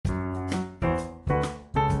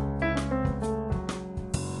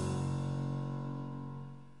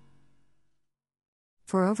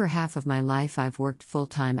For over half of my life, I've worked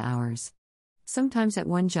full-time hours. Sometimes at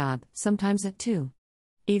one job, sometimes at two.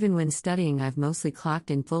 Even when studying, I've mostly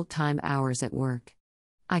clocked in full-time hours at work.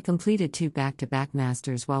 I completed 2 back-to-back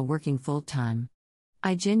masters while working full-time.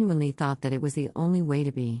 I genuinely thought that it was the only way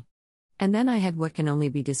to be. And then I had what can only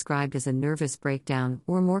be described as a nervous breakdown,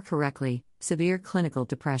 or more correctly, severe clinical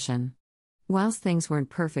depression. Whilst things weren't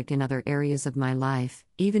perfect in other areas of my life,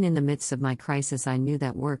 even in the midst of my crisis, I knew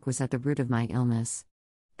that work was at the root of my illness.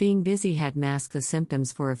 Being busy had masked the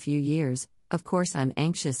symptoms for a few years. Of course, I'm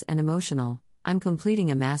anxious and emotional. I'm completing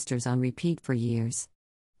a master's on repeat for years.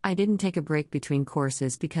 I didn't take a break between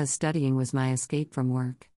courses because studying was my escape from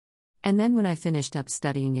work. And then when I finished up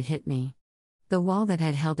studying, it hit me. The wall that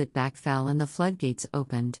had held it back fell and the floodgates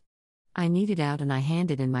opened. I needed out and I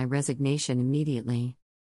handed in my resignation immediately.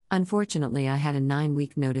 Unfortunately, I had a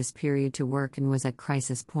 9-week notice period to work and was at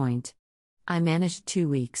crisis point. I managed 2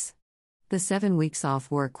 weeks. The 7 weeks off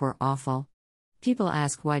work were awful. People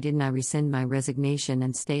ask why didn't I rescind my resignation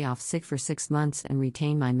and stay off sick for 6 months and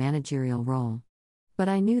retain my managerial role. But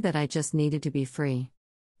I knew that I just needed to be free.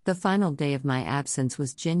 The final day of my absence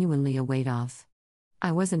was genuinely a weight off.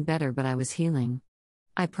 I wasn't better, but I was healing.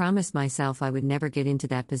 I promised myself I would never get into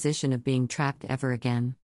that position of being trapped ever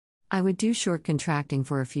again. I would do short contracting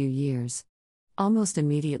for a few years. Almost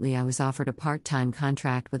immediately, I was offered a part-time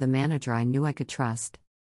contract with a manager I knew I could trust.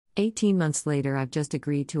 18 months later, I've just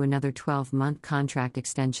agreed to another 12-month contract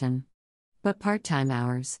extension. But part-time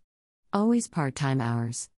hours. Always part-time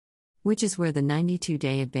hours. Which is where the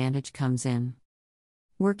 92-day advantage comes in.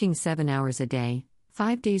 Working 7 hours a day,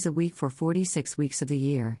 5 days a week for 46 weeks of the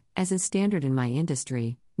year, as is standard in my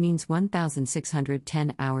industry, means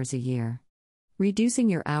 1,610 hours a year. Reducing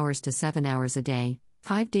your hours to 7 hours a day,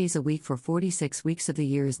 5 days a week for 46 weeks of the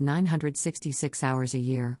year is 966 hours a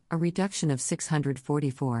year, a reduction of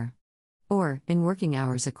 644. Or, in working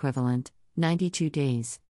hours equivalent, 92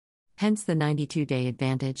 days. Hence the 92-day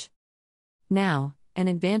advantage. Now, an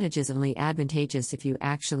advantage is only advantageous if you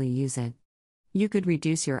actually use it. You could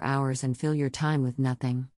reduce your hours and fill your time with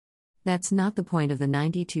nothing. That's not the point of the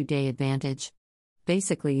 92-day advantage.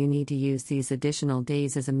 Basically, you need to use these additional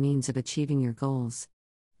days as a means of achieving your goals.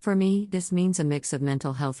 For me, this means a mix of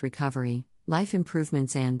mental health recovery, life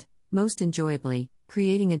improvements and, most enjoyably,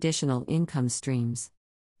 creating additional income streams.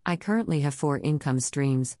 I currently have 4 income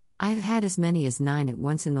streams. I've had as many as 9 at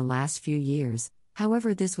once in the last few years.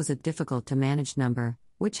 However, this was a difficult to manage number,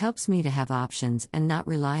 which helps me to have options and not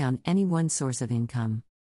rely on any one source of income.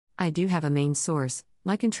 I do have a main source,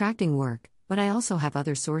 like contracting work, but I also have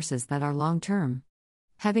other sources that are long-term.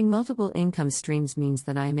 Having multiple income streams means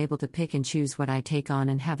that I am able to pick and choose what I take on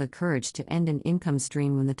and have the courage to end an income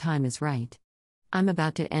stream when the time is right. I'm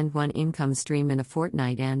about to end one income stream in a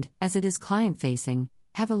fortnight and, as it is client-facing,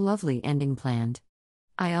 have a lovely ending planned.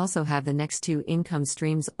 I also have the next 2 income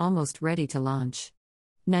streams almost ready to launch.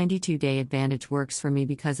 92-day advantage works for me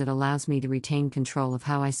because it allows me to retain control of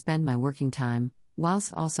how I spend my working time,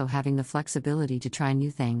 whilst also having the flexibility to try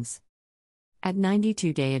new things. At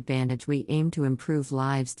 92-day advantage, we aim to improve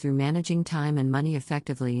lives through managing time and money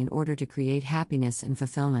effectively in order to create happiness and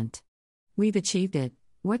fulfillment. We've achieved it.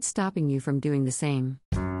 What's stopping you from doing the same?